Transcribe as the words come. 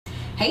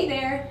Hey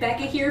there,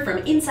 Becca here from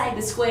Inside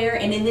the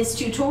Square, and in this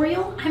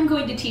tutorial, I'm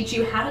going to teach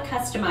you how to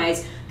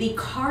customize the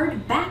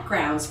card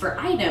backgrounds for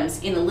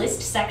items in the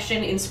list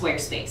section in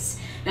Squarespace.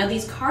 Now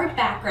these card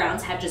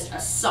backgrounds have just a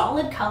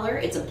solid color,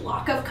 it's a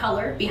block of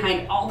color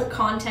behind all the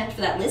content for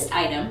that list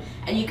item,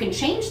 and you can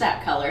change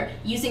that color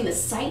using the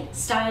Site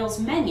Styles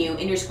menu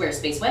in your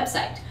Squarespace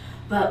website.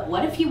 But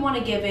what if you want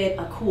to give it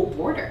a cool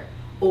border,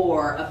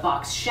 or a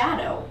box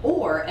shadow,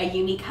 or a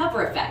unique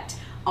hover effect?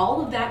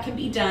 All of that can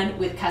be done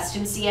with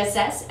custom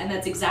CSS, and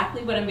that's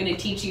exactly what I'm going to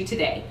teach you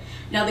today.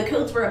 Now the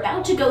codes we're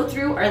about to go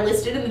through are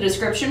listed in the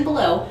description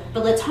below,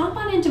 but let's hop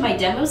on into my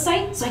demo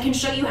site so I can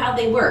show you how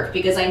they work,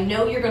 because I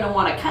know you're going to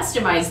want to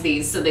customize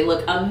these so they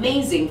look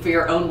amazing for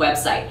your own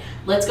website.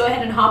 Let's go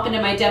ahead and hop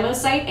into my demo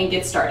site and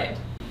get started.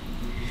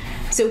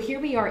 So here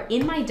we are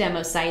in my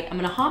demo site. I'm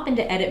going to hop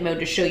into edit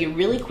mode to show you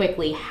really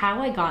quickly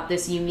how I got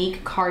this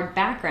unique card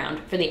background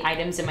for the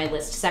items in my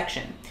list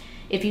section.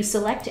 If you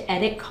select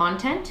edit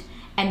content,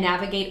 and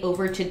navigate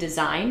over to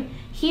design,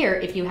 here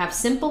if you have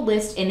simple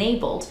list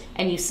enabled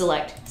and you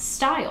select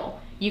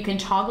style, you can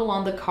toggle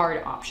on the card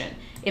option.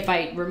 If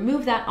I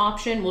remove that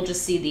option, we'll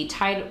just see the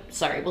title,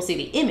 we'll see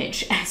the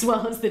image as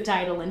well as the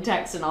title and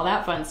text and all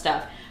that fun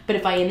stuff. But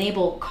if I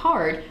enable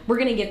card, we're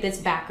gonna get this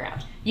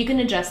background. You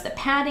can adjust the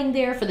padding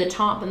there for the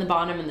top and the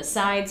bottom and the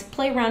sides,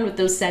 play around with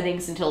those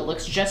settings until it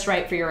looks just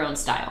right for your own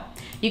style.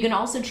 You can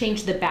also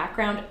change the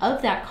background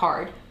of that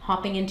card,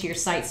 hopping into your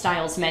Site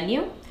Styles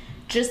menu.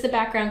 Just the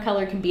background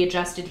color can be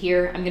adjusted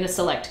here. I'm going to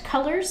select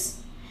colors,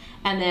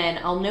 and then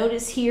I'll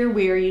notice here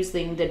we're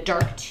using the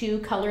dark 2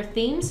 color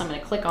theme, so I'm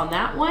going to click on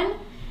that one.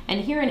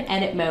 And here in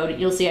edit mode,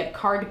 you'll see a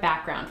card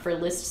background for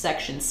list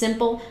section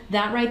simple.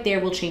 That right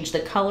there will change the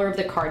color of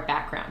the card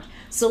background.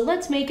 So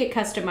let's make it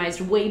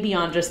customized way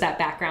beyond just that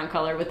background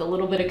color with a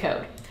little bit of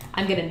code.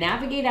 I'm going to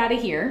navigate out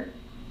of here.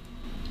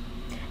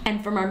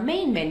 And from our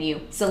main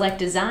menu, select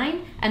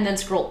design, and then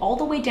scroll all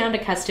the way down to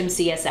custom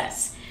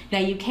CSS. Now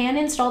you can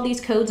install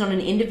these codes on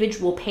an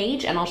individual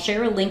page, and I'll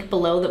share a link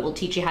below that will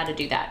teach you how to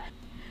do that.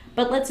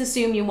 But let's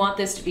assume you want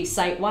this to be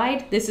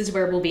site-wide. This is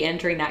where we'll be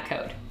entering that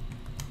code.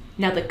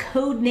 Now the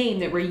code name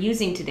that we're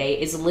using today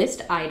is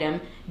list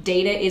item,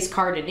 data is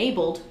card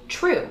enabled,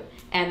 true.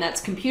 And that's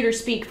computer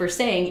speak for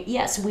saying,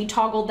 yes, we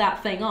toggled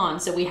that thing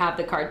on so we have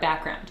the card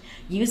background.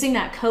 Using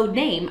that code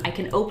name, I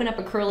can open up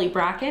a curly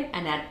bracket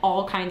and add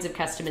all kinds of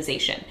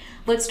customization.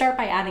 Let's start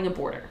by adding a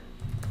border.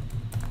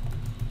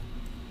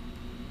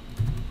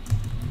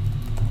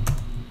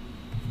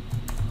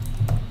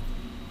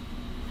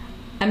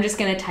 I'm just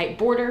going to type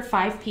border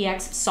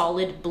 5px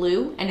solid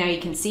blue, and now you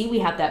can see we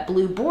have that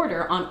blue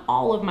border on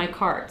all of my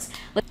cards.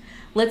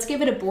 Let's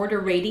give it a border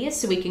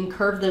radius so we can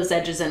curve those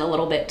edges in a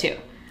little bit too.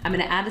 I'm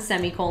going to add a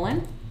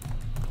semicolon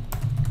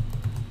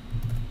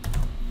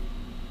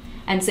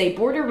and say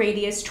border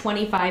radius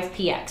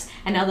 25px,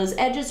 and now those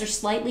edges are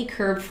slightly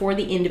curved for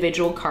the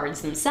individual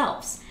cards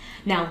themselves.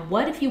 Now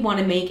what if you want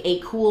to make a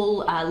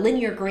cool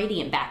linear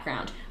gradient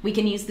background? We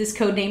can use this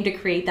code name to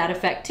create that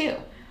effect too.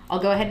 I'll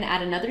go ahead and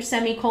add another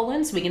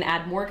semicolon so we can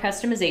add more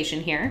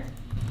customization here.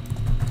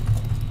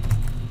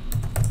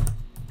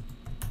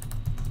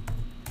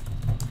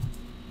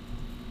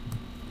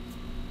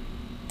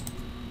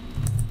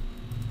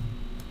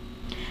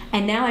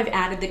 And now I've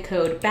added the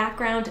code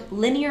background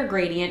linear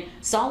gradient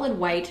solid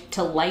white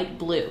to light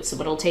blue, so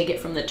it'll take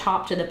it from the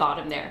top to the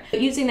bottom there.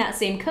 But using that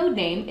same code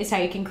name is how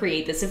you can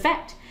create this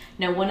effect.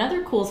 Now one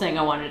other cool thing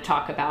I wanted to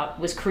talk about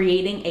was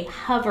creating a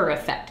hover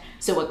effect,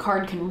 so a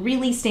card can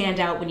really stand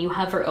out when you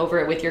hover over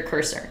it with your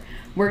cursor.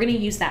 We're going to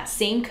use that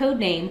same code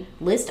name,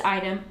 list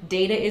item,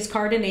 data is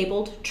card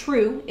enabled,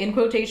 true, in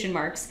quotation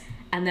marks,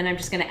 and then I'm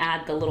just going to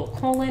add the little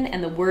colon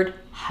and the word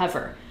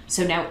hover.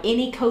 So now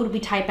any code we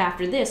type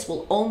after this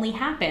will only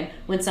happen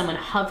when someone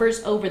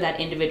hovers over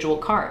that individual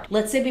card.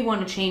 Let's say we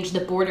want to change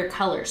the border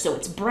color so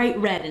it's bright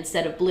red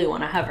instead of blue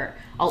on a hover.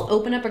 I'll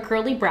open up a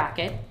curly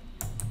bracket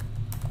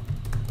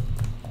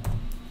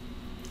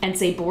and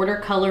say border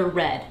color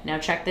red. Now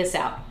check this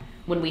out.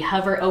 When we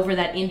hover over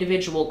that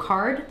individual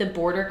card, the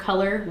border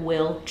color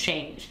will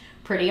change.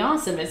 Pretty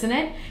awesome, isn't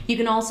it? You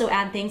can also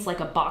add things like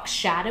a box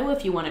shadow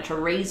if you wanted to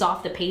raise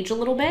off the page a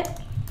little bit.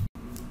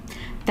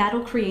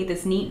 That'll create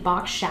this neat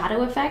box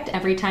shadow effect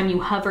every time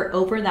you hover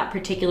over that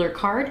particular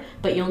card,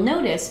 but you'll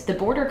notice the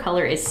border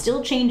color is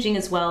still changing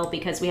as well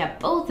because we have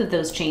both of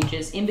those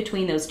changes in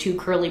between those two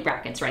curly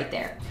brackets right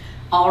there.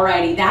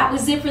 Alrighty, that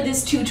was it for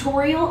this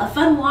tutorial, a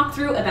fun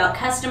walkthrough about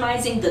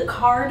customizing the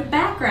card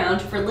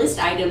background for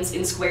list items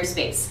in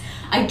Squarespace.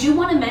 I do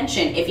want to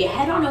mention, if you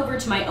head on over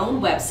to my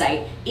own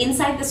website,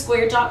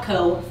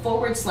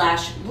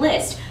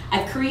 insidethesquare.co/list,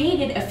 I've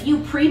created a few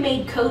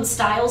pre-made code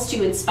styles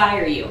to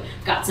inspire you.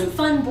 Got some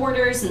fun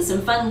borders and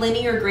some fun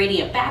linear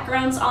gradient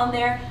backgrounds on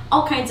there,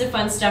 all kinds of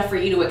fun stuff for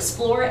you to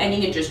explore, and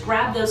you can just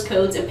grab those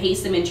codes and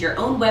paste them into your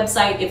own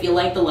website if you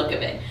like the look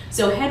of it.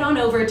 So head on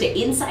over to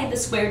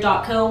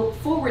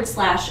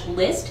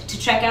insidethesquare.co/list to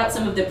check out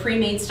some of the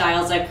pre-made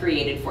styles I've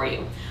created for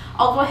you.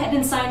 I'll go ahead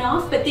and sign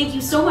off, but thank you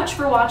so much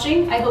for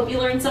watching. I hope you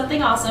learned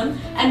something awesome,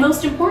 and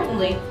most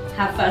importantly,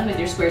 have fun with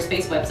your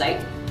Squarespace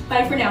website.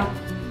 Bye for now.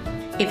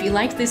 If you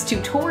liked this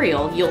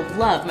tutorial, you'll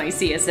love my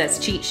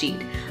CSS cheat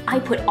sheet. I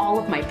put all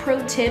of my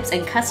pro tips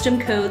and custom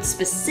codes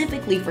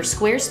specifically for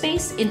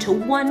Squarespace into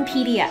one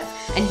PDF,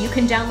 and you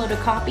can download a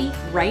copy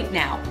right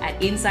now at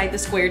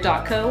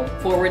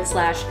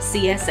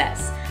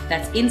insidethesquare.co/CSS.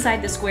 That's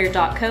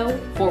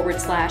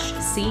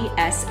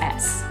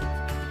insidethesquare.co/CSS.